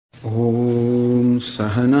ॐ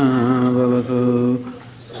सहना भवतु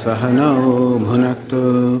सहनौ भुनक्तु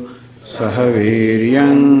सह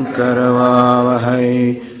वीर्यं करवावहै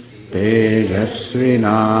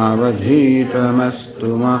तेजस्विनावधीतमस्तु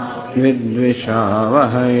मा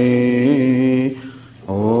विद्विषावहै।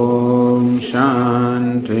 ॐ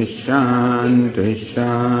शान्ति शान्ति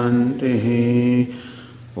शान्तिः।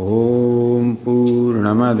 ॐ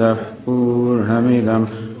पूर्णमदः पूर्णमिदं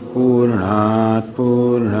पूर्णात्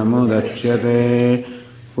पूर्णमुदच्यते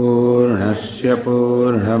पूर्णस्य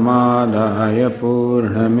पूर्णमादाय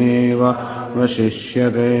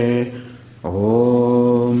पूर्णमेवावशिष्यते।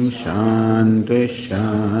 ॐ शान्ति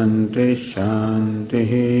शान्ति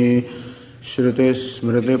शान्तिः।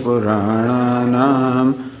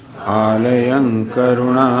 श्रुतिस्मृतिपुराणानाम् आलयं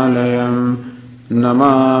करुणालयं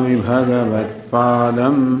नमामि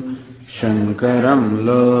भगवत्पादं शङ्करं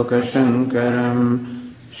लोकशङ्करं।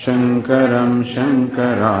 शङ्करं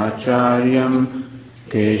शङ्कराचार्यं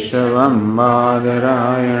केशवं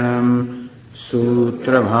बादरायणं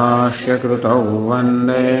सूत्रभाष्यकृतौ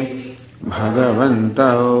वन्दे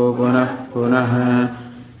भगवन्तौ पुनः पुनः।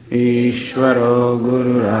 ईश्वरो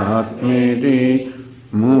गुरुरात्मेति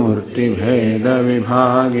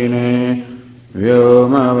मूर्तिभेदविभागिने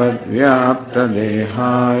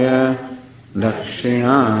व्योमवद्व्याप्तदेहाय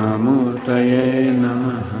दक्षिणामूर्तये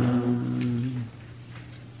नमः।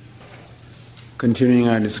 Continuing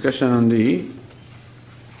our discussion on the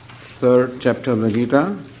third chapter of the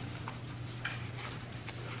Gita,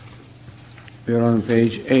 we are on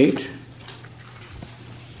page 8,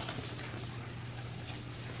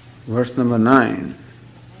 verse number 9,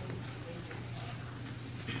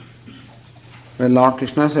 where Lord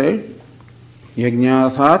Krishna said,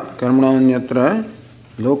 Yajñāthat karmanonyatra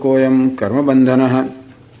lokoyam karma bandhanah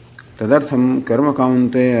tadartham karma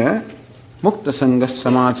kaunteya mukta sangas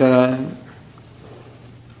samachara.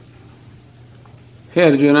 Here,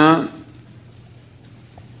 Arjuna,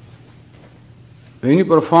 when you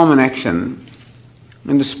perform an action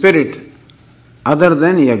in the spirit other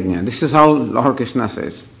than yajna, this is how Lord Krishna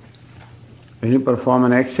says. When you perform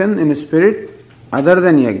an action in a spirit other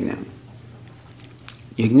than yajna.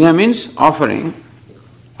 Yajna means offering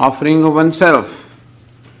of oneself.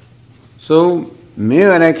 So, may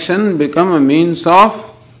your action become a means of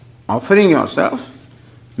offering yourself,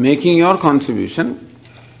 making your contribution,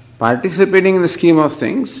 participating in the scheme of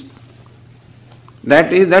things.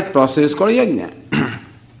 That process is called yajna.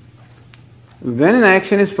 When an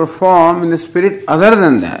action is performed in the spirit other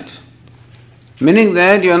than that, meaning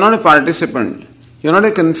that you are not a participant, you are not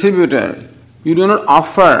a contributor, you do not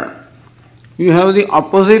offer, you have the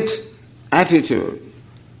opposite attitude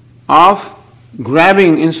of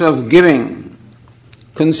grabbing instead of giving,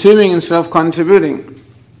 consuming instead of contributing,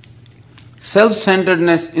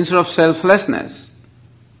 self-centeredness instead of selflessness,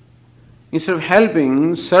 instead of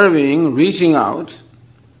helping, serving, reaching out,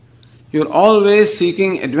 you are always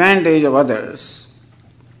seeking advantage of others.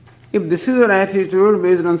 If this is your attitude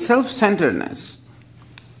based on self-centeredness,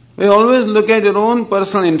 we always look at your own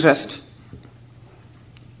personal interest,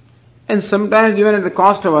 and sometimes even at the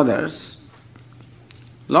cost of others,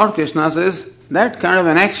 Lord Krishna says that kind of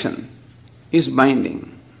an action is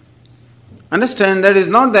binding. Understand that is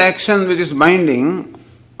not the action which is binding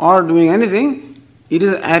or doing anything. It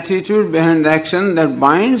is attitude behind the action that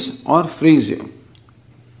binds or frees you.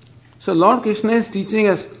 So Lord Krishna is teaching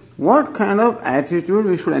us what kind of attitude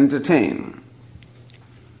we should entertain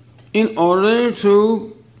in order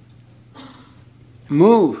to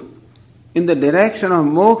move in the direction of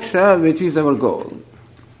moksha, which is our goal.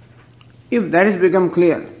 If that has become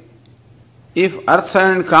clear, if artha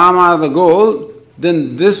and kama are the goal,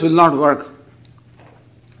 then this will not work.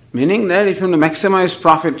 Meaning that if you want to maximize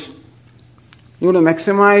profit, you want to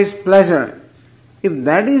maximize pleasure. If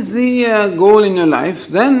that is the goal in your life,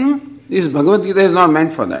 then this Bhagavad Gita is not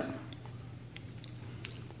meant for that.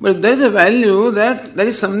 But if there is a value that there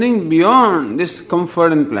is something beyond this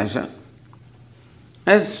comfort and pleasure,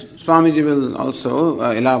 as Swamiji will also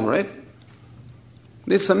elaborate,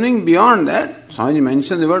 there is something beyond that. Swamiji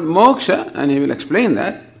mentioned the word moksha and he will explain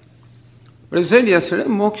that. But he said yesterday,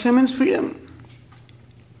 moksha means freedom.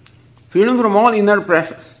 Freedom from all inner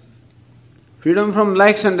pressures. Freedom from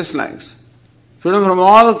likes and dislikes. Freedom from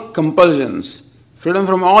all compulsions. Freedom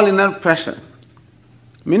from all inner pressure.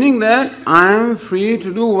 Meaning that I am free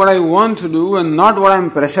to do what I want to do and not what I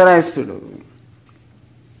am pressurized to do.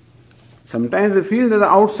 Sometimes I feel that the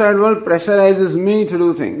outside world pressurizes me to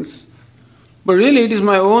do things. But really it is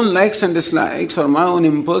my own likes and dislikes or my own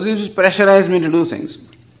impulses which pressurize me to do things.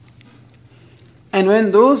 And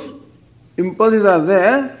when those impulses are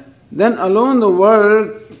there, then alone the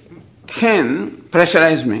world can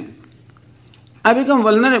pressurize me. I become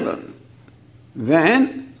vulnerable.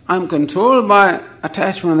 When I'm controlled by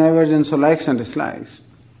attachment, aversion, or likes and dislikes,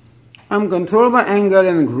 I'm controlled by anger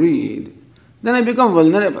and greed, then I become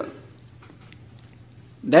vulnerable.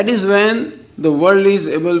 That is when the world is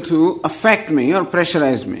able to affect me or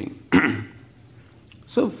pressurize me.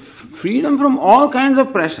 So freedom from all kinds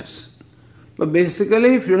of pressures, but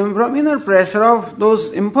basically freedom from inner pressure of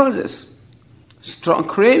those impulses, strong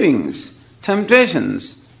cravings,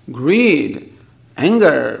 temptations, greed,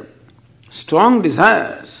 anger, strong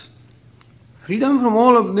desires. Freedom from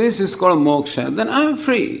all of this is called moksha. Then I am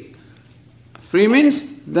free. Free means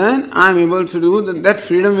then I am able to do that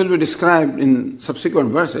freedom will be described in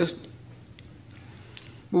subsequent verses.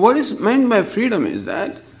 What is meant by freedom is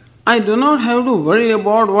that I do not have to worry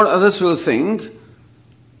about what others will think.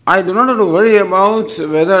 I do not have to worry about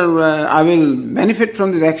whether I will benefit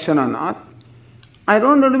from this action or not. I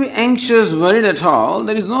don't have to be anxious, worried at all.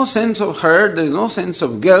 There is no sense of hurt, there is no sense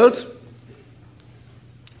of guilt,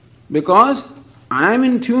 because I am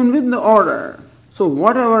in tune with the order. So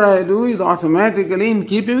whatever I do is automatically in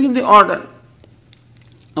keeping with the order.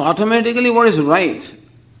 Automatically what is right.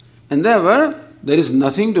 And therefore, there is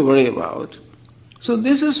nothing to worry about. So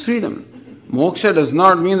this is freedom. Moksha does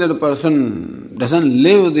not mean that a person doesn't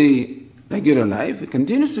live the regular life. He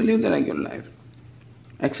continues to live the regular life.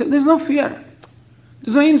 Except there is no fear. There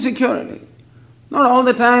is no insecurity. Not all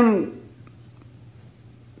the time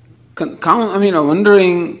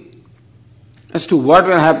wondering as to what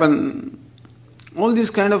will happen. All these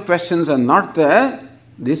kind of questions are not there.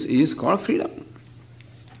 This is called freedom.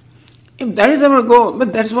 If that is our goal,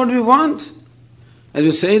 but that's what we want. As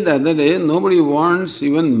we said the other day, nobody wants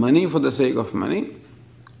even money for the sake of money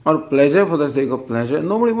or pleasure for the sake of pleasure.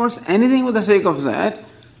 Nobody wants anything for the sake of that.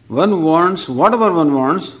 One wants whatever one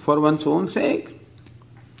wants for one's own sake.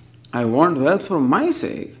 I want wealth for my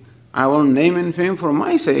sake. I want name and fame for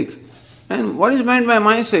my sake. And what is meant by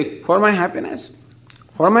my sake? For my happiness.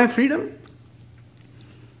 For my freedom.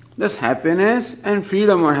 This happiness and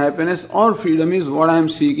freedom or happiness or freedom is what I am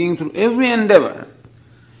seeking through every endeavor.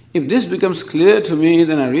 If this becomes clear to me,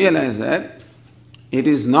 then I realize that it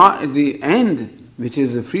is not the end, which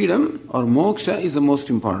is the freedom or moksha is the most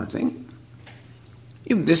important thing.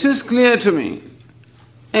 If this is clear to me,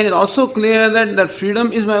 and it's also clear that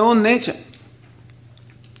freedom is my own nature.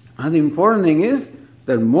 And the important thing is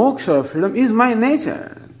that moksha or freedom is my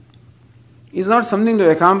nature. It's not something to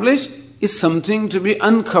accomplish, it's something to be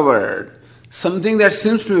uncovered. Something that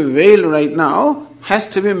seems to be veiled right now has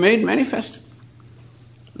to be made manifest.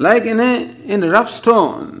 Like in a rough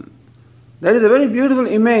stone, there is a very beautiful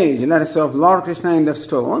image, let us say, of Lord Krishna in that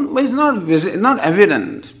stone, but it's not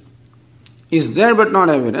evident. It's there but not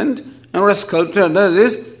evident. And what a sculptor does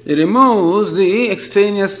is, he removes the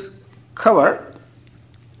extraneous cover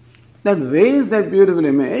that veils that beautiful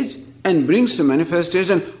image and brings to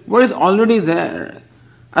manifestation what is already there.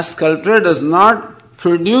 A sculptor does not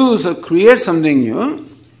produce or create something new,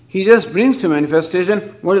 he just brings to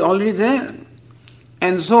manifestation what is already there.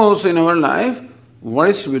 And so also in our life, what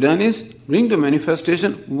is to be done is bring to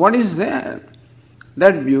manifestation what is there.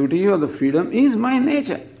 That beauty or the freedom is my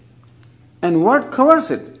nature. And what covers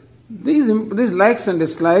it? These likes and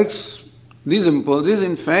dislikes, these impulses,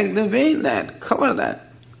 in fact, they veil that, cover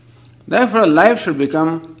that. Therefore, life should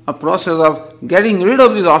become a process of getting rid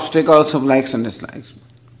of these obstacles of likes and dislikes.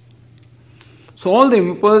 So all the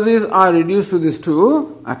impulses are reduced to these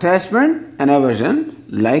two, attachment and aversion,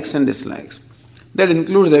 likes and dislikes. That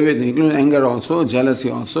includes everything, including anger also, jealousy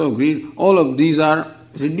also, greed. All of these are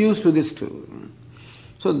reduced to these two.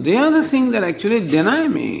 So they are the things that actually deny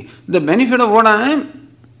me the benefit of what I am.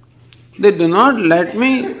 They do not let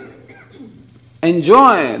me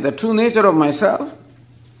enjoy the true nature of myself.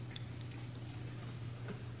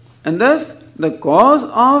 And thus, the cause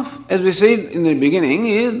of, as we said in the beginning,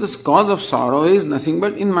 is the cause of sorrow is nothing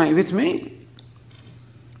but with me.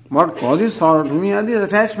 What causes sorrow to me are the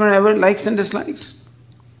attachment, ever likes and dislikes.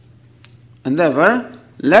 And therefore,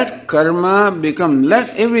 let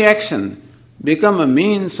every action become a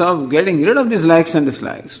means of getting rid of these likes and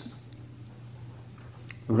dislikes,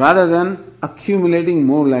 rather than accumulating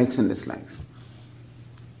more likes and dislikes.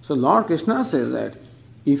 So Lord Krishna says that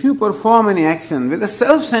if you perform any action with a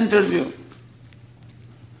self-centered view,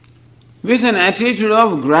 with an attitude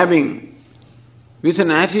of grabbing, with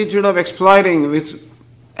an attitude of exploiting, with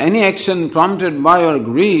any action prompted by your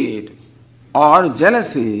greed or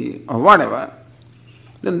jealousy or whatever,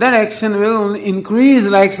 then that action will only increase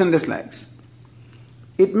likes and dislikes.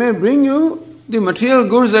 It may bring you the material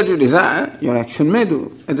goods that you desire, your action may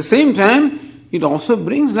do. At the same time, it also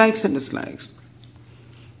brings likes and dislikes.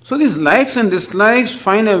 So these likes and dislikes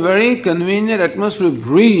find a very convenient atmosphere to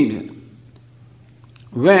breed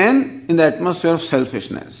when in the atmosphere of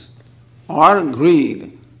selfishness or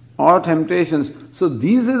greed or temptations. So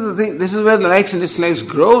this is where the likes and dislikes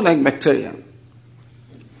grow like bacteria.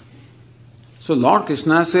 So Lord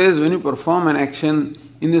Krishna says, when you perform an action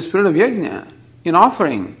in the spirit of yajna, in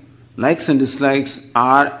offering, likes and dislikes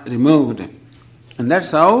are removed. And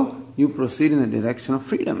that's how you proceed in the direction of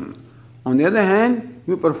freedom. On the other hand,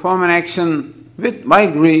 you perform an action by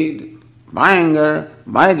greed, by anger,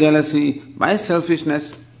 by jealousy, by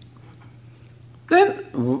selfishness,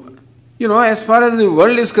 then, as far as the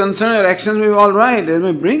world is concerned, your actions may be all right. They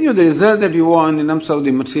may bring you the result that you want in terms of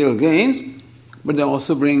the material gains, but they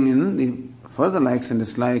also bring in the further likes and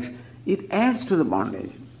dislikes. It adds to the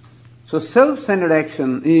bondage. So self-centered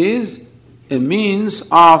action is a means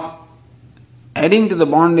of adding to the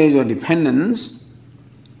bondage or dependence.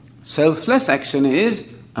 Selfless action is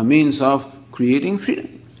a means of creating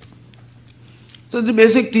freedom. So the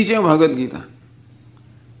basic teaching of Bhagavad Gita.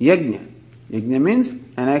 Yajna. Yajna means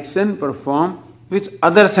an action performed with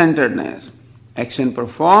other-centeredness. Action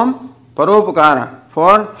performed paropakara,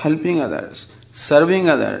 for helping others, serving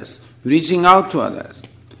others, reaching out to others.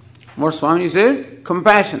 What Swami said?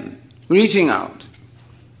 Compassion, reaching out.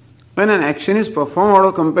 When an action is performed out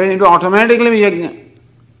of compassion, it will automatically be yajna.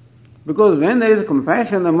 Because when there is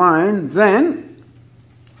compassion in the mind, then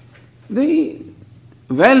the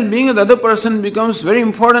well-being of the other person becomes very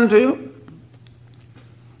important to you.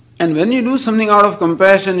 And when you do something out of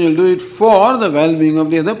compassion, you'll do it for the well-being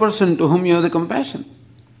of the other person to whom you have the compassion.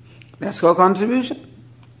 That's your contribution.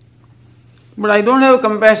 But I don't have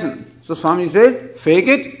compassion. So Swami said, fake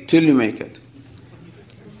it till you make it.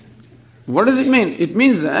 What does it mean? It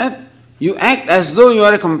means that you act as though you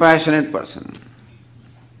are a compassionate person.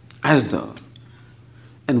 As though.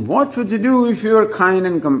 And what should you do if you are kind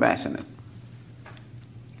and compassionate?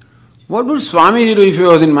 What would Swami do if he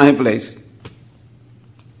was in my place?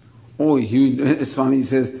 Swami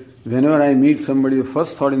says, whenever I meet somebody, the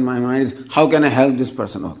first thought in my mind is, how can I help this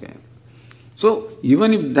person? Okay. So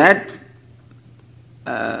even if that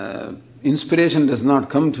inspiration does not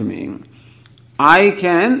come to me, I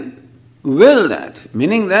can will that.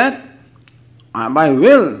 Meaning that by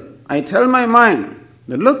will, I tell my mind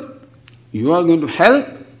that look, you are going to help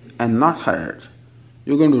and not hurt.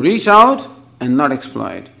 You're going to reach out and not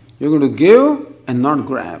exploit. You're going to give and not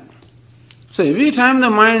grab. So every time the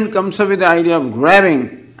mind comes up with the idea of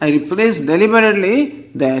grabbing, I replace deliberately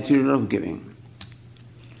the attitude of giving.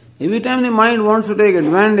 Every time the mind wants to take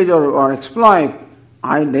advantage or exploit,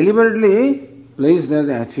 I deliberately place there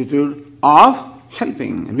the attitude of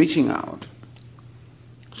helping, reaching out.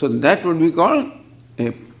 So that would be called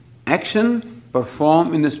an action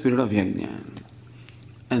performed in the spirit of yajna.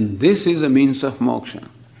 And this is a means of moksha.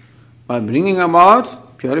 By bringing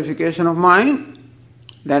about purification of mind,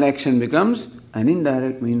 that action becomes an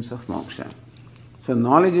indirect means of moksha. So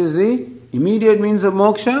knowledge is the immediate means of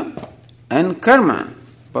moksha, and karma,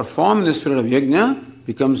 performed in the spirit of yajna,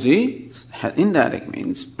 becomes the indirect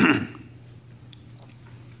means.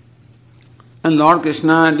 And Lord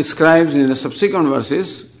Krishna describes in the subsequent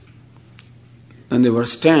verses, in the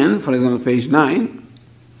verse 10, for example, page 9,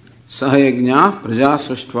 Sahayajna praja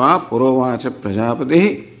srishtva purovacha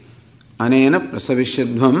prajapati anena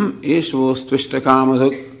prasavishyadvam eshvostvishta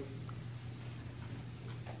kamadhuk.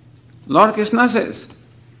 Lord Krishna says,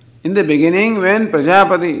 in the beginning when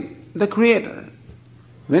Prajapati, the creator,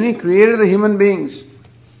 when he created the human beings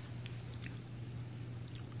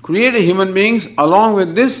along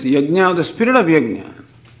with this yajna, the spirit of yajna.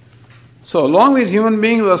 So along with human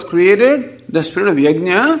beings was created the spirit of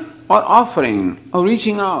yajna or offering or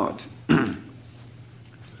reaching out.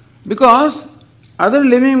 Because other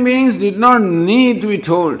living beings did not need to be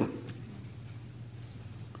told.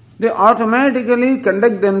 They automatically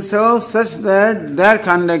conduct themselves such that their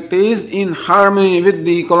conduct is in harmony with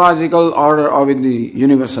the ecological order or with the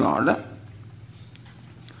universal order.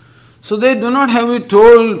 So they do not have to be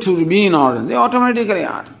told to be in order. They automatically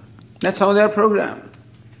are. That's how they are programmed.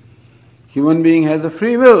 Human being has the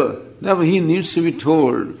free will. Therefore he needs to be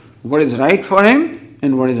told what is right for him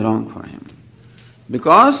and what is wrong for him.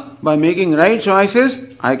 Because by making right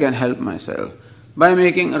choices, I can help myself. By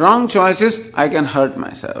making wrong choices, I can hurt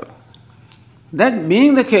myself. That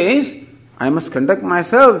being the case, I must conduct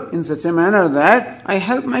myself in such a manner that I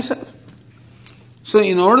help myself. So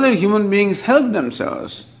in order that human beings help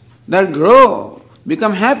themselves, that grow,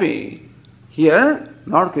 become happy, here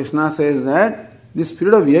Lord Krishna says that the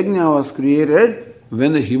spirit of yajna was created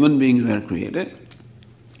when the human beings were created.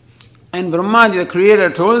 And Brahmaji, the creator,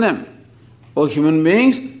 told them, O human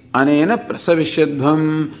beings, Anena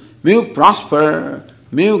prasavishyadvam. May you prosper,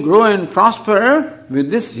 may you grow and prosper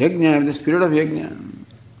with this yajna, with the spirit of yajna.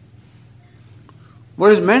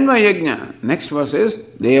 What is meant by yajna? Next verse is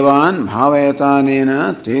Devan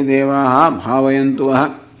bhavayatanena te devaha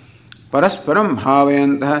bhavayantuvaha parasparam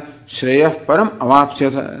bhavayantaha shreyah param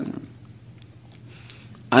avapsyata.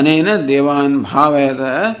 Anena devan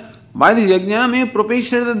bhavayata. By the yajna may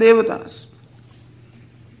propitiate the devatas.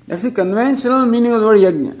 That's the conventional meaning of the word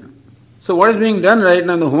yajna. So what is being done right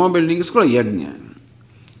now in the Homa building is called yajna,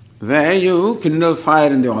 where you kindle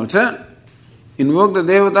fire in the altar, invoke the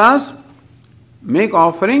devatas, make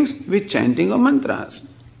offerings with chanting of mantras.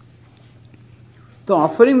 The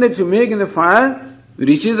offering that you make in the fire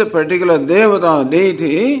reaches a particular devata or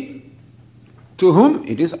deity to whom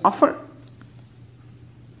it is offered.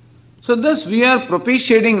 So thus we are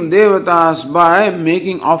propitiating devatas by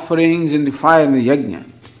making offerings in the fire in the yajna.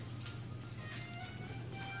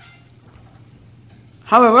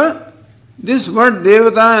 However, this word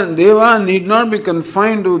devata and deva need not be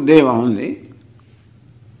confined to deva only.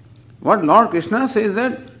 What Lord Krishna says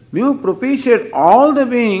that you propitiate all the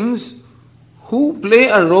beings who play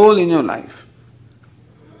a role in your life.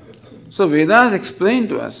 So Vedas explain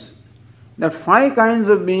to us that 5 kinds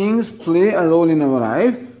of beings play a role in our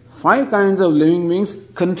life, 5 kinds of living beings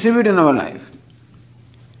contribute in our life.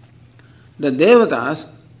 The devatas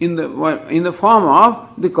in the form of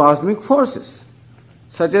the cosmic forces,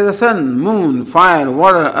 such as the sun, moon, fire,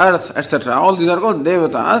 water, earth, etc. All these are called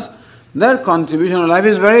devatas. Their contribution of life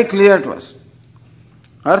is very clear to us.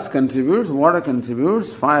 Earth contributes, water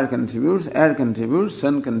contributes, fire contributes, air contributes,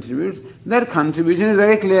 sun contributes. Their contribution is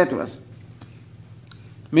very clear to us.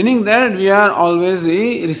 Meaning that we are always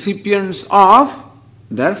the recipients of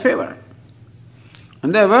their favor.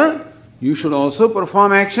 And therefore, you should also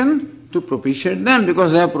perform action to propitiate them,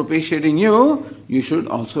 because they are propitiating you, you should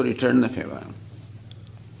also return the favor.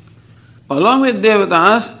 Along with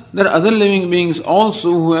devatas, there are other living beings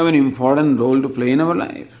also who have an important role to play in our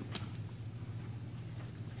life.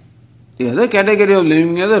 The other category of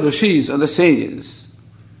living beings are the rishis or the sages,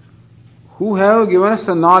 who have given us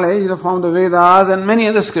the knowledge in the form of the Vedas and many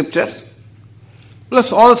other scriptures,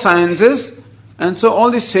 plus all sciences. And so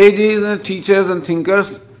all the sages and teachers and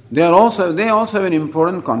thinkers, they also have an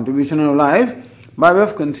important contribution in our life by way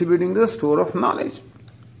of contributing to the store of knowledge.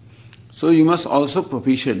 So you must also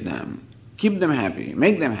propitiate them. Keep them happy,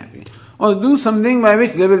 make them happy, or do something by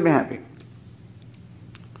which they will be happy.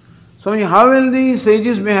 So how will the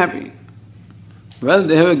sages be happy? Well,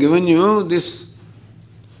 they have given you this.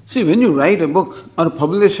 See, when you write a book or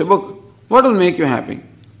publish a book, what will make you happy?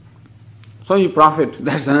 So you profit,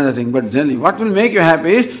 that's another thing, but generally what will make you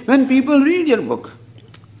happy is when people read your book.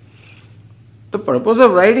 The purpose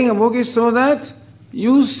of writing a book is so that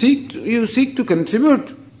you seek to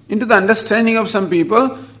contribute into the understanding of some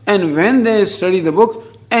people. And when they study the book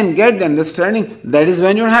and get the understanding, that is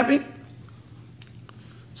when you are happy.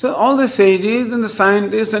 So all the sages and the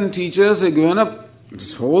scientists and teachers have given up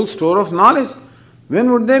this whole store of knowledge.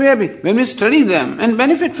 When would they be happy? When we study them and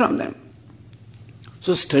benefit from them.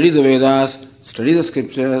 So study the Vedas, study the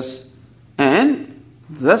scriptures, and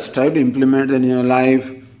thus try to implement them in your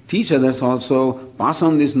life. Teach others also, pass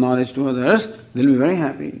on this knowledge to others, they will be very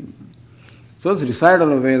happy. So it's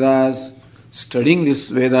recital of Vedas, studying these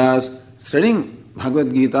Vedas, studying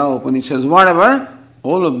Bhagavad Gita, Upanishads, whatever,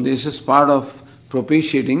 all of this is part of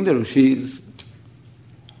propitiating the rishis.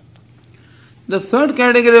 The third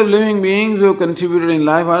category of living beings who have contributed in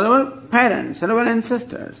life are our parents and our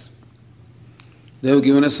ancestors. They have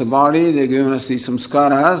given us a body, they have given us the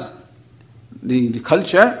samskaras, the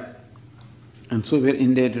culture, and so we are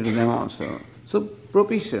indebted to them also. So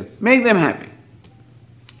propitiate, make them happy.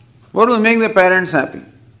 What will make the parents happy?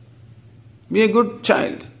 Be a good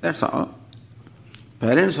child, that's all.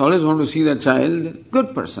 Parents always want to see their child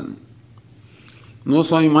good person. No,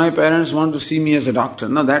 Swami, my parents want to see me as a doctor.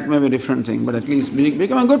 No, that may be a different thing, but at least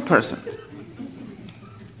become a good person.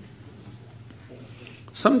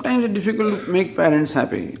 Sometimes it's difficult to make parents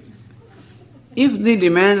happy. If the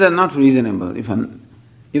demands are not reasonable, if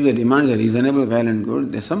the demands are reasonable, well and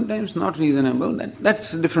good, they're sometimes not reasonable,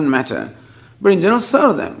 that's a different matter. But in general,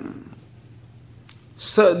 serve them.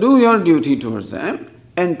 So do your duty towards them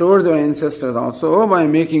and towards their ancestors also by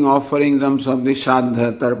making offerings in terms of the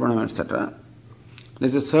Shraddha, Tarpanam, etc.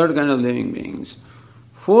 That's the third kind of living beings.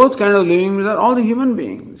 Fourth kind of living beings are all the human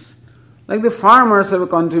beings. Like the farmers have a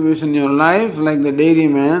contribution in your life, like the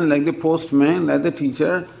dairyman, like the postman, like the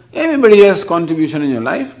teacher. Everybody has contribution in your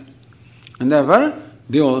life. And therefore,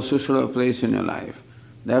 they also should have a place in your life.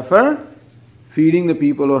 Therefore, feeding the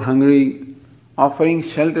people who are hungry, offering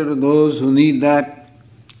shelter to those who need that,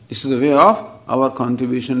 This is the way of our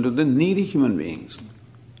contribution to the needy human beings.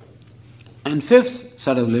 And fifth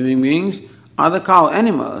set of living beings are the cow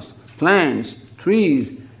animals, plants,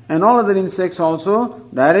 trees, and all other insects also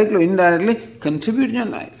directly or indirectly contribute in your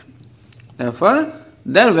life. Therefore,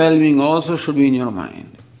 their well-being also should be in your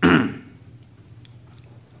mind.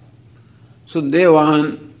 So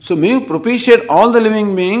may you propitiate all the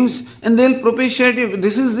living beings and they'll propitiate you.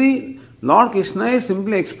 This is the Lord Krishna is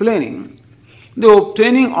simply explaining the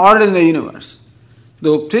obtaining order in the universe. The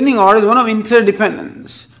obtaining order is one of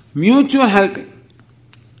interdependence, mutual helping.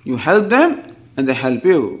 You help them and they help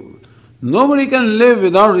you. Nobody can live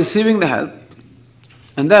without receiving the help.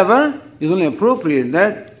 And therefore, it is only appropriate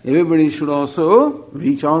that everybody should also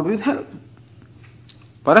reach out with help.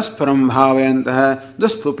 Parasparam bhavayantaha,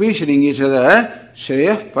 thus propitiating each other,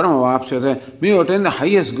 shreyah paramavapsyate, may you attain the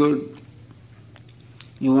highest good.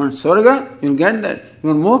 You want Swarga, you'll get that.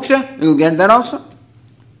 You want Moksha, you'll get that also.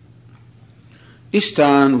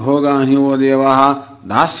 Ishtan bhogan hivo devaha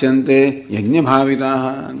dasyante yajna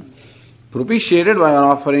bhavitaha. Propitiated by our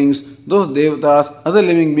offerings, those devatas, other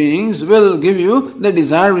living beings, will give you the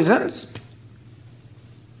desired results.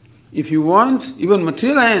 If you want even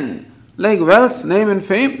material end, like wealth, name and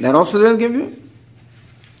fame, that also they will give you.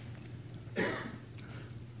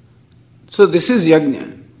 So this is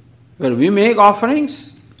yajna, where we make offerings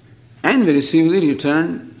and we receive the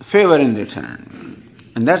return, favor in return.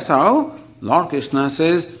 And that's how Lord Krishna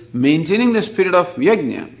says, maintaining the spirit of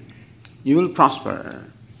yajna, you will prosper.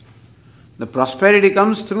 The prosperity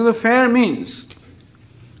comes through the fair means.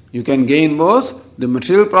 You can gain both the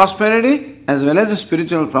material prosperity as well as the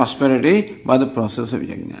spiritual prosperity by the process of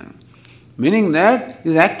yajna. Meaning that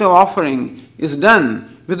this act of offering is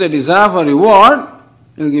done with a desire for reward,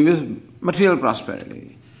 it will give you material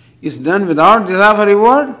prosperity. It's done without desire for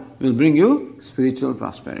reward, it will bring you spiritual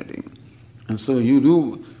prosperity. And so you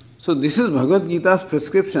do. So this is Bhagavad Gita's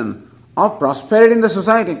prescription of prosperity in the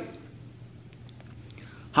society.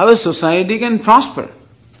 How a society can prosper.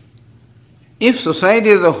 If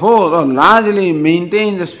society as a whole or largely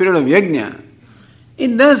maintains the spirit of yajna,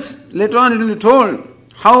 it does, later on it will be told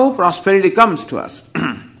how prosperity comes to us.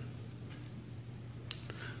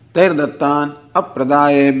 Tair dattan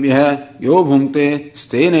apradayebhyah yo bhunkte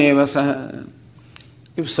stena sah.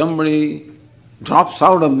 If somebody drops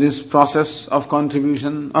out of this process of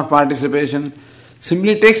contribution or participation,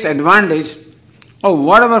 simply takes advantage of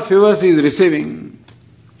whatever favors he is receiving,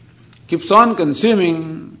 keeps on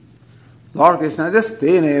consuming, Lord Krishna just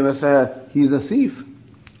stena sah, he is a thief.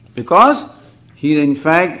 Because he is in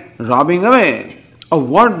fact robbing away of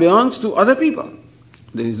what belongs to other people.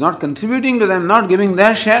 He is not contributing to them, not giving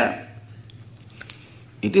their share.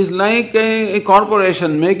 It is like a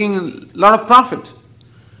corporation making a lot of profit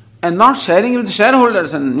and not sharing it with the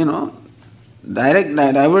shareholders and,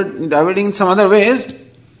 diverting in some other ways.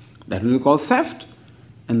 That will be called theft.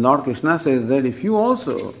 And Lord Krishna says that if you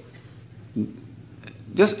also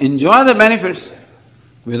just enjoy the benefits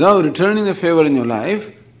without returning the favor in your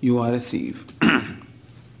life, you are a thief.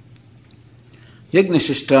 Yajna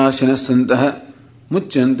shishta shanasantah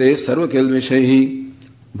muchyante sarvakilvishaihi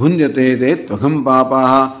bhunjate te tvagam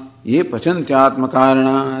papaha ye pachantyatma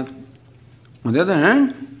karanat. On the other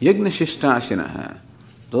hand, yajna shishta shinaha,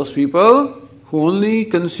 those people who only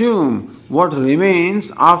consume what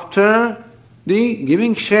remains after the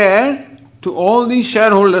giving share to all these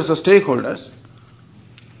shareholders or stakeholders.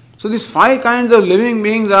 So these 5 kinds of living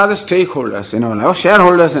beings are the stakeholders in our life, or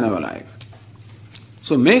shareholders in our life.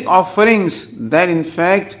 So make offerings that in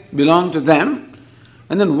fact belong to them,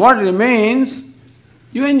 and then what remains,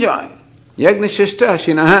 you enjoy. Yajna shishta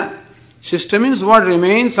ashinaha. Shishta means what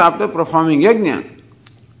remains after performing yajna.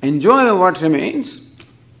 Enjoy what remains.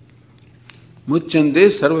 Muchyante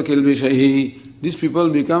sarva kilbishahi. These people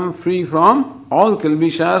become free from all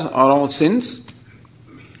kilbishas or all sins.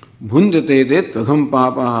 Bhunjate te tvagam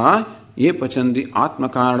papaha ye pachanti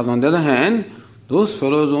atmakaranat. On the other hand, those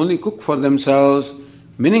fellows only cook for themselves,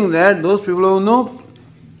 meaning that those people who know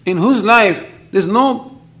in whose life there's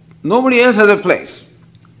nobody else has a place.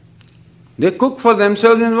 They cook for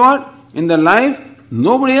themselves in what? In their life,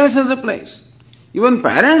 nobody else has a place. Even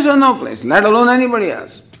parents have no place, let alone anybody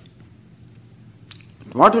else.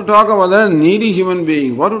 What to talk of other needy human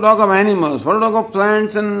beings, what to talk of animals, what to talk of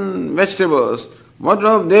plants and vegetables, what to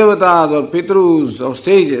talk of devatas or pitrus or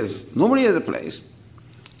sages. Nobody has a place.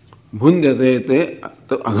 Bhunjate te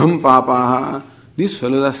agham papaha. These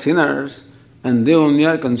fellows are sinners and they only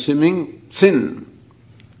are consuming sin.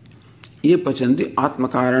 Ye pachanti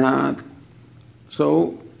atmakaranat.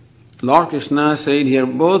 So, Lord Krishna said here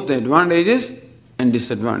both the advantages and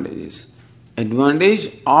disadvantages.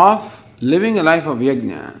 Advantage of living a life of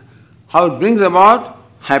yajna, how it brings about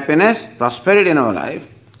happiness, prosperity in our life.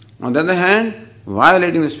 On the other hand,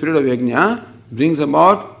 violating the spirit of yajna brings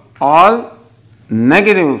about all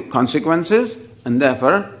negative consequences and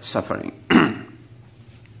therefore suffering.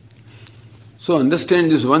 So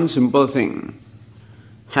understand this one simple thing.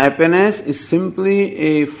 Happiness is simply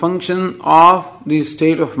a function of the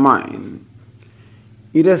state of mind.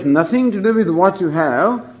 It has nothing to do with what you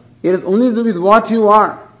have, it has only to do with what you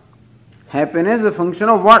are. Happiness is a function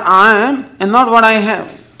of what I am and not what I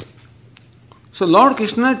have. So Lord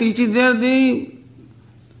Krishna teaches there the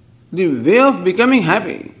way of becoming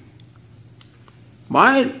happy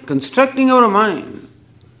by constructing our mind.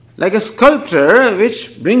 Like a sculptor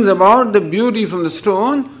which brings about the beauty from the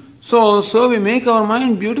stone, so also we make our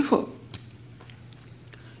mind beautiful.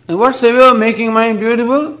 And what's the way of making mind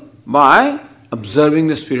beautiful? By observing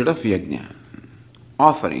the spirit of yajna,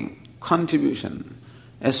 offering, contribution.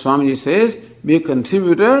 As Swamiji says, be a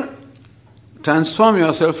contributor, transform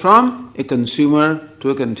yourself from a consumer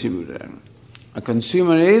to a contributor. A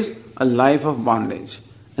consumer is a life of bondage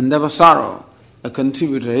and therefore sorrow. A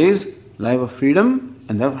contributor is life of freedom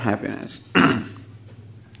and therefore happiness.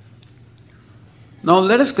 Now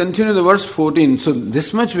let us continue the verse 14. So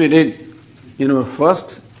this much we did in our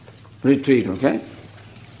first retreat, okay?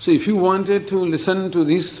 So if you wanted to listen to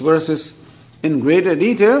these verses in greater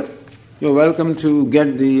detail, you're welcome to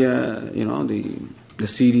get the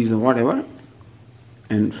series or whatever.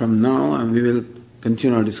 And from now we will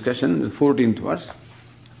continue our discussion, the 14th verse.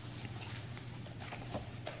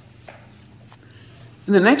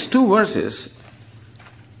 In the next two verses,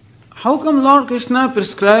 how come Lord Krishna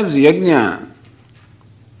prescribes yajna,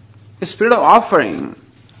 a spirit of offering,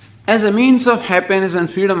 as a means of happiness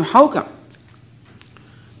and freedom? How come?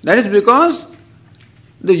 That is because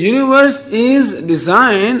the universe is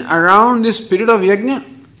designed around the spirit of yajna.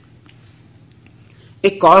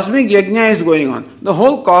 A cosmic yajna is going on. The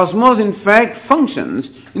whole cosmos, in fact, functions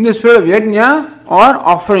in the spirit of yajna or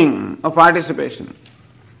offering or participation.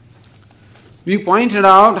 We pointed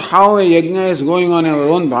out how a yajna is going on in our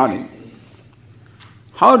own body.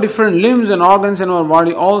 How different limbs and organs in our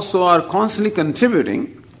body also are constantly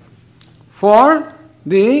contributing for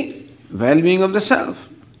the well-being of the self.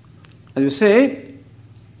 As we say,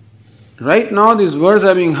 right now these words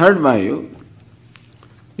are being heard by you.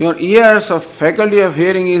 Your ears of faculty of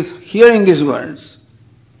hearing is hearing these words.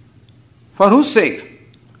 For whose sake?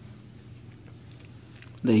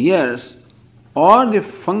 The ears or the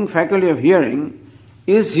faculty of hearing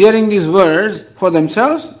is hearing these words for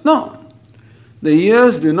themselves? No. The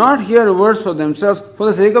ears do not hear words for themselves for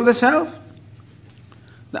the sake of the self.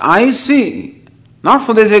 The eyes see, not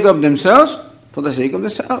for the sake of themselves, for the sake of the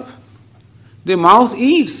self. The mouth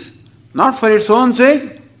eats, not for its own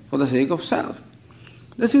sake, for the sake of self.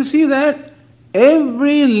 Thus you see that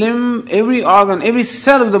every limb, every organ, every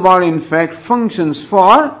cell of the body in fact functions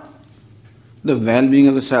for the well-being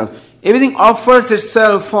of the self. Everything offers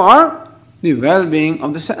itself for the well-being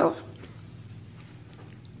of the self.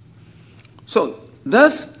 So,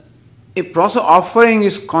 thus, a process of offering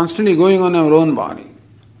is constantly going on in our own body.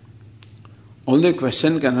 Only a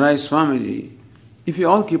question can arise, Swamiji, if you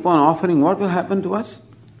all keep on offering, what will happen to us?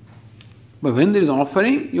 But when there is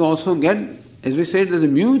offering, you also get, as we said, there's a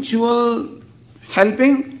mutual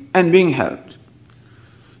helping and being helped.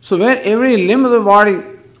 So where every limb of the body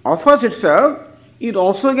offers itself, it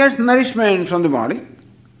also gets nourishment from the body.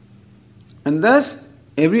 And thus,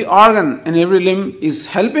 every organ and every limb is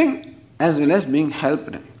helping as well as being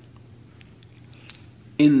helped.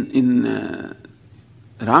 In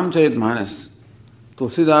Ramcharitmanas,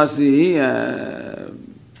 Tulsidas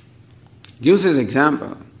gives his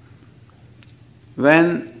example.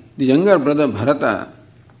 When the younger brother Bharata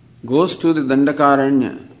goes to the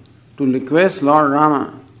Dandakaranya to request Lord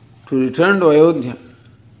Rama to return to Ayodhya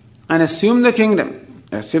and assume the kingdom,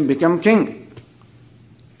 as if become king,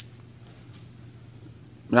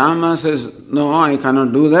 Rama says, no, I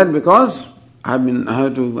cannot do that because I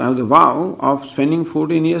have the vow of spending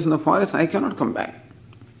 14 years in the forest. I cannot come back.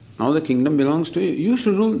 Now the kingdom belongs to you. You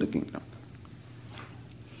should rule the kingdom.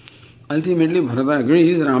 Ultimately, Bharata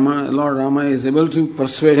agrees. Lord Rama is able to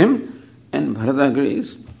persuade him, and Bharata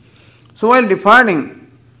agrees. So while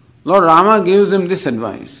departing, Lord Rama gives him this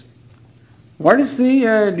advice. What is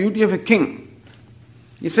the duty of a king?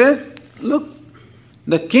 He says, look,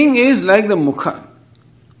 the king is like the mukha.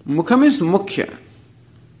 Mukha means mukhya.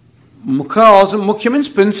 Mukhya means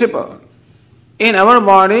principle. In our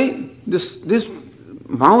body, this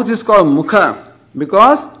mouth is called mukha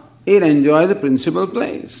because it enjoys the principal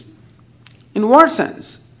place. In what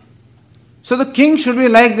sense? So the king should be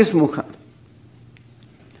like this mukha.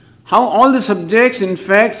 how all the subjects in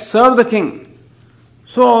fact serve the king.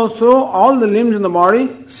 So also all the limbs in the body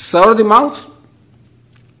serve the mouth.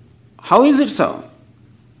 How is it so?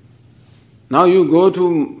 Now you go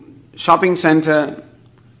to shopping center,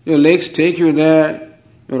 your legs take you there,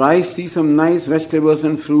 your eyes see some nice vegetables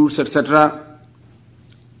and fruits, etc.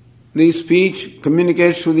 The speech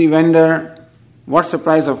communicates to the vendor. What's the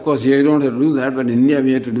price? Of course, here you don't have to do that, but in India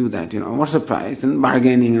we have to do that, What's the price? And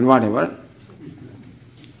bargaining and whatever.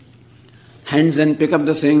 Hands and pick up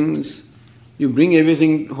the things. You bring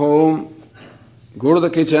everything home, go to the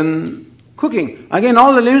kitchen, cooking. Again,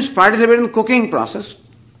 all the limbs participate in the cooking process.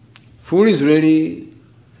 Food is ready.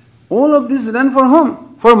 All of this is done for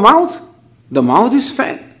whom? For mouth. The mouth is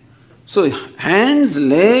fed. So hands,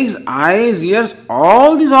 legs, eyes, ears,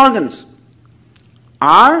 all these organs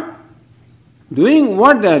are doing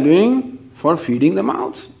what they are doing for feeding the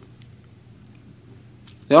mouth.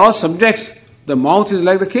 They are all subjects. The mouth is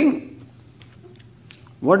like the king.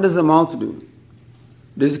 What does the mouth do?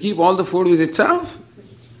 Does it keep all the food with itself?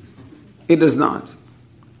 It does not.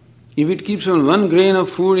 If it keeps on 1 grain of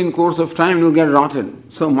food in course of time, it will get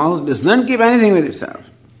rotted. So mouth does not keep anything with itself.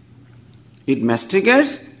 It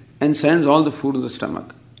masticates and sends all the food to the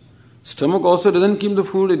stomach. Stomach also doesn't keep the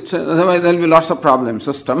food itself, otherwise there will be lots of problems.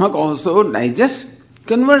 So stomach also digests,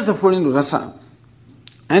 converts the food into rasa.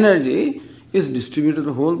 Energy is distributed to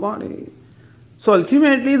the whole body. So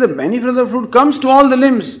ultimately the benefit of the food comes to all the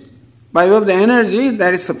limbs by way of the energy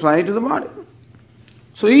that is supplied to the body.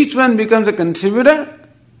 So each one becomes a contributor,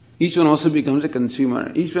 each one also becomes a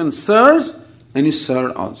consumer. Each one serves and is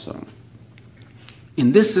served also.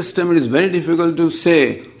 In this system it is very difficult to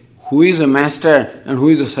say who is a master and who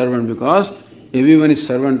is a servant, because everyone is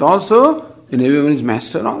servant also and everyone is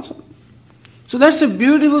master also. So that's a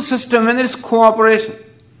beautiful system when there is cooperation.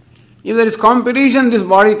 If there is competition, this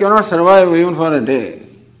body cannot survive even for a day.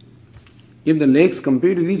 If the legs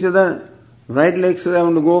compete with each other, right leg says I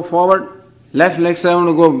want to go forward, left leg says I want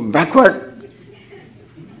to go backward.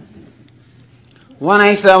 One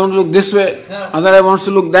eye says I want to look this way, other eye wants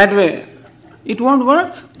to look that way. It won't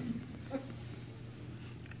work.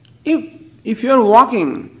 If you are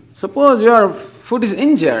walking, suppose your foot is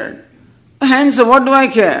injured, the hand says, what do I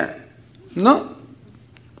care? No.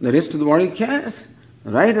 The rest of the body cares.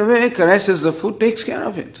 Right away caresses the foot, takes care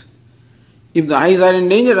of it. If the eyes are in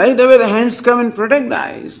danger, right away the hands come and protect the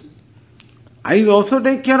eyes. Eyes also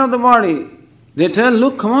take care of the body. They tell,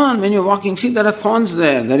 look, come on, when you're walking, see there are thorns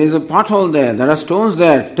there, there is a pothole there are stones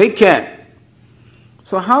there, take care.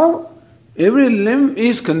 So how every limb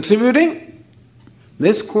is contributing?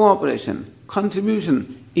 This cooperation,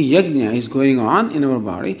 contribution, a yajna is going on in our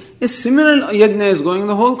body. A similar yajna is going in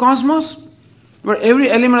the whole cosmos, where every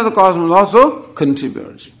element of the cosmos also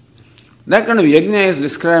contributes. That kind of yajna is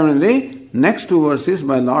described in the next 2 verses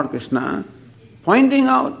by Lord Krishna, pointing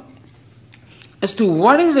out as to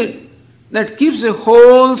what is it that keeps the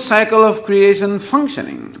whole cycle of creation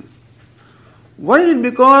functioning. What is it?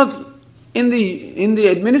 Because in the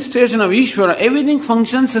administration of Ishvara, everything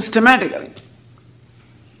functions systematically.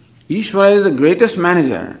 Ishvara is the greatest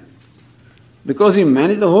manager because he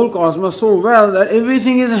managed the whole cosmos so well that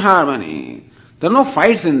everything is in harmony. There are no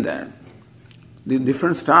fights in there. The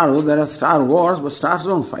different stars, there are star wars, but stars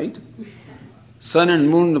don't fight. Sun and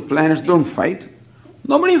moon, the planets don't fight.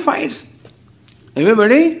 Nobody fights.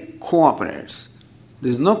 Everybody cooperates.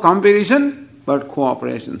 There is no competition, but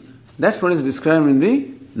cooperation. That's what is described in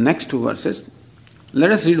the next 2 verses.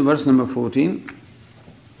 Let us read verse number 14.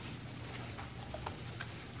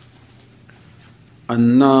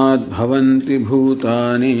 अन्नाद् भवन्ति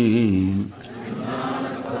भूतानि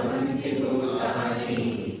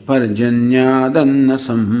पर्जन्यादन्न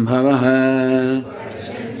संभवः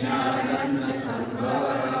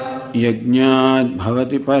यज्ञाद्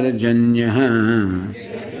भवति पर्जन्यः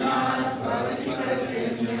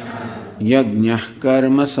यज्ञः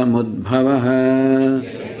कर्म समुद्भवः.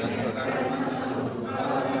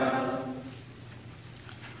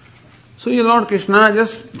 So your Lord Krishna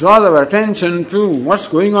just draws our attention to what's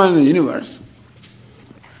going on in the universe.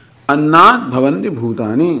 Annat bhavanti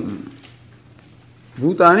bhutani.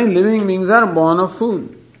 Bhutani, living beings, are born of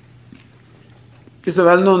food. It's a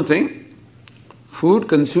well-known thing. Food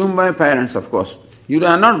consumed by parents, of course. You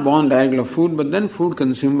are not born directly of food, but then food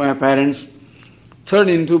consumed by parents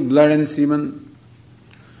turned into blood and semen.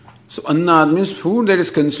 So annat means food that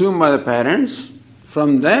is consumed by the parents.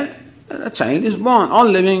 From there, a child is born. All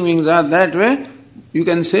living beings are that way. You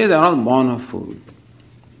can say they are all born of food.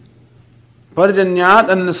 Parjanyat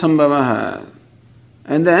anna sambhavaha.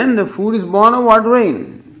 And then the food is born of what?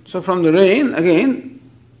 Rain. So from the rain, again,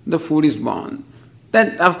 the food is born.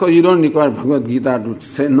 That, of course, you don't require Bhagavad Gita to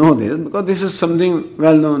say know this, because this is something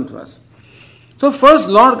well known to us. So first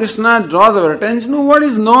Lord Krishna draws our attention to what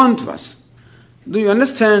is known to us. Do you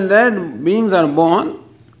understand that beings are born,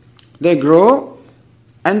 they grow,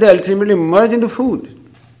 and they ultimately merge into food?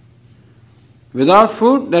 Without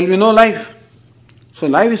food, there will be no life. So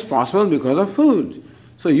life is possible because of food.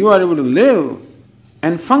 So you are able to live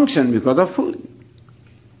and function because of food.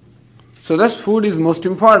 So thus food is most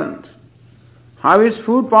important. How is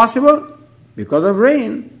food possible? Because of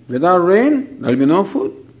rain. Without rain, there will be no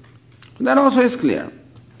food. That also is clear.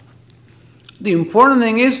 The important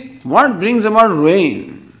thing is what brings about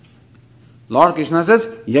rain. Lord Krishna says,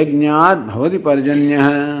 Yajñāt bhavati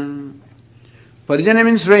parjanya. Parjanya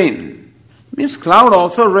means rain. Means cloud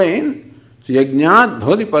also rain. So Yajñāt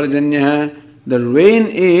bhavati parjanya. The rain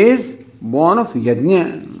is born of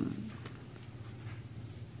yajna.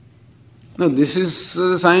 No, this is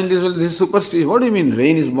the scientists, this is superstition. What do you mean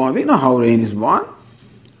rain is born? We know how rain is born.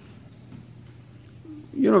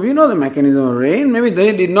 We know the mechanism of rain. Maybe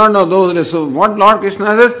they did not know those days. So what Lord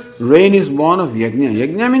Krishna says, rain is born of yajna.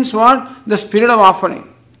 Yajna means what? The spirit of offering.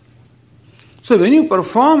 So when you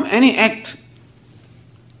perform any act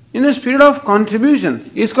in the spirit of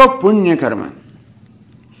contribution, it's called punya karma.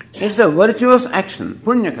 It's a virtuous action,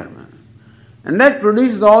 punya karma. And that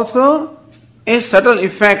produces also a subtle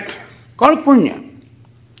effect called punya.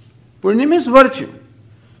 Punya means virtue.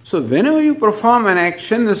 So whenever you perform an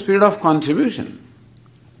action in the spirit of contribution,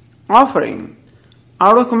 offering,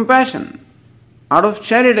 out of compassion, out of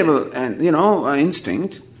charitable and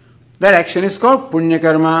instinct, that action is called punya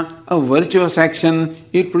karma, a virtuous action.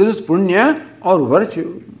 It produces punya or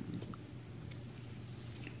virtue.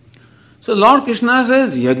 So Lord Krishna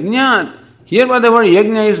says yajna. Here by the word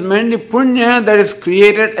yajna is meant the punya that is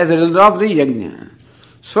created as a result of the yajna.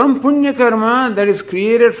 From punya karma that is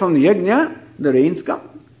created from the yajna, the rains come.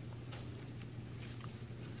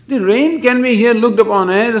 The rain can be here looked upon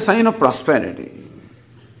as a sign of prosperity.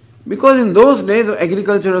 Because in those days of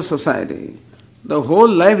agricultural society, the whole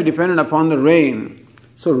life depended upon the rain.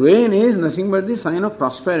 So rain is nothing but the sign of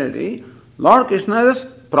prosperity. Lord Krishna's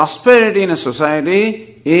prosperity in a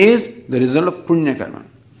society is the result of punya karma.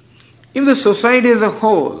 If the society as a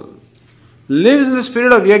whole lives in the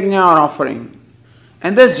spirit of yajna or offering,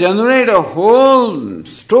 and thus generate a whole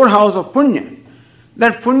storehouse of punya,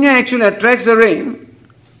 that punya actually attracts the rain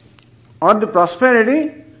or the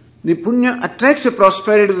prosperity, the punya attracts the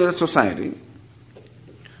prosperity to the society.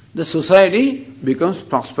 The society becomes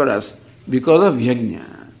prosperous because of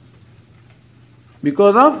yajna.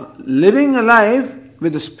 Because of living a life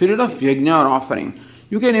with the spirit of yajna or offering.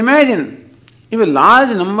 You can imagine, if a large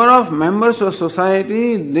number of members of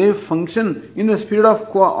society, they function in the spirit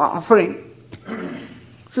of offering.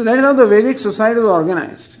 So that is how the Vedic society was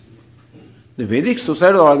organized. The Vedic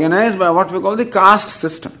society was organized by what we call the caste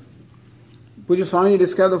system. Pujya Swamiji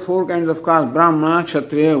described the 4 kinds of caste: Brahmana,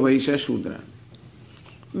 Kshatriya, Vaishya, Shudra.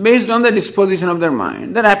 Based on the disposition of their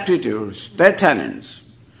mind, their aptitudes, their talents.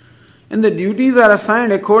 And the duties are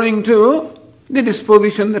assigned according to the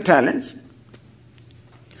disposition, the talents.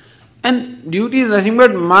 And duty is nothing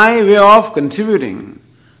but my way of contributing.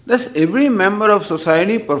 Thus every member of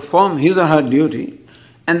society performed his or her duty,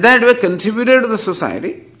 and that way contributed to the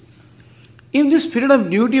society. If the spirit of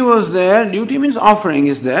duty was there, duty means offering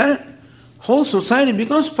is there, whole society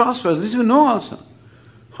becomes prosperous. This we know also.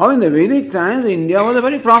 How in the Vedic times India was a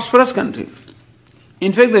very prosperous country.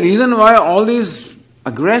 In fact, the reason why all these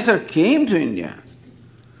aggressors came to India,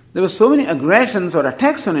 there were so many aggressions or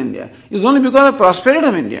attacks on India, is only because of the prosperity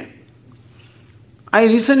of India. I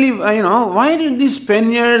recently, why did these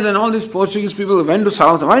Spaniards and all these Portuguese people went to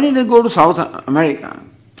South, why did they go to South America?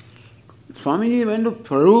 Swamiji went to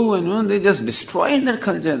Peru and they just destroyed their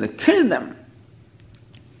culture, they killed them.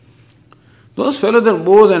 Those fellows are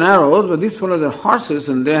bows and arrows, but these fellows are horses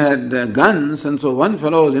and they had guns, and so one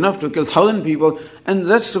fellow was enough to kill 1,000 people, and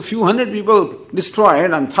just a few hundred people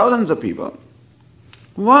destroyed and thousands of people.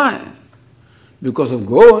 Why? Because of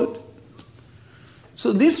gold.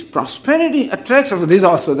 So this prosperity attracts, this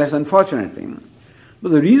also, that's an unfortunate thing.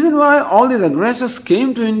 But the reason why all these aggressors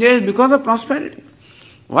came to India is because of prosperity.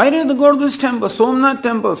 Why did they go to this temple, Somnath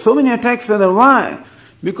temple? So many attacks were there. Why?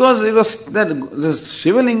 Because it was that the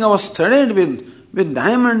Shiva Linga was studded with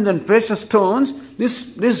diamonds and precious stones.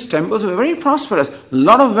 These temples were very prosperous. A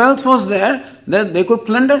lot of wealth was there that they could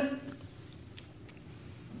plunder.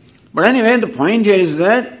 But anyway, the point here is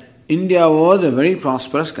that India was a very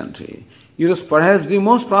prosperous country. It was perhaps the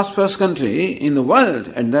most prosperous country in the world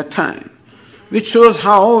at that time, which shows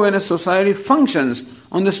how when a society functions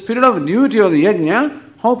on the spirit of duty or the yajna,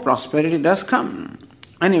 how prosperity does come.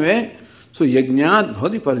 Anyway, So yajnat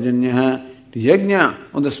bhavati parjanya, the yajna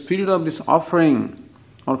or the spirit of this offering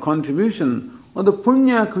or contribution or the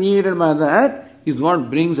punya created by that is what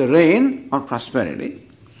brings a rain or prosperity.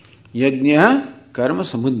 Yajna karma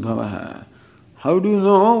samudbhavaha. How do you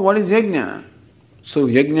know what is yajna? So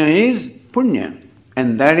yajna is punya,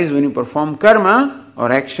 and that is when you perform karma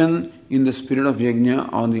or action in the spirit of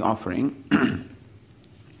yajna or the offering.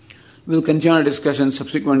 We'll continue our discussion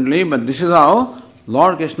subsequently, but this is how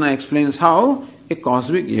Lord Krishna explains how a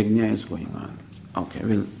cosmic yajna is going on. Okay,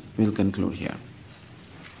 we'll conclude here.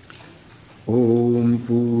 Om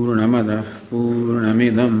Purnamadah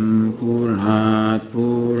Purnamidam Purnat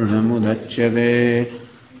Purnamudachyate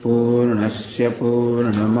Purnasya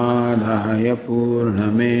Purnamadaya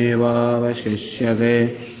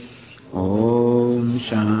Purnamevavashishyate. Om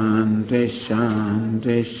Shanti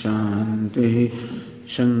Shanti Shanti.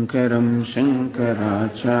 Shankaram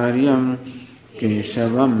Shankaracharyam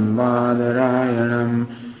Keshavam Badarayanam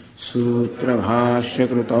Sutra Bhashya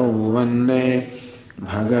Krutau Vande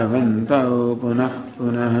Bhagavantau Punah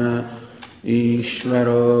Punah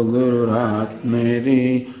Ishvaro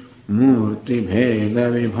Gururatmeri Murti Bheda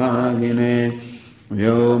Vibhagine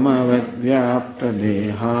Vyomavad Vyapta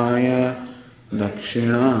Dehaya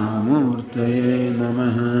Dakshinamurtaye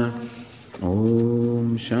Namaha.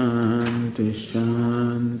 Om Shanti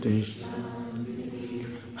Shanti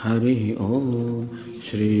Hari Om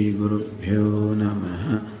Shri Gurubhyo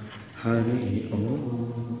Namaha Hari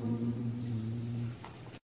Om.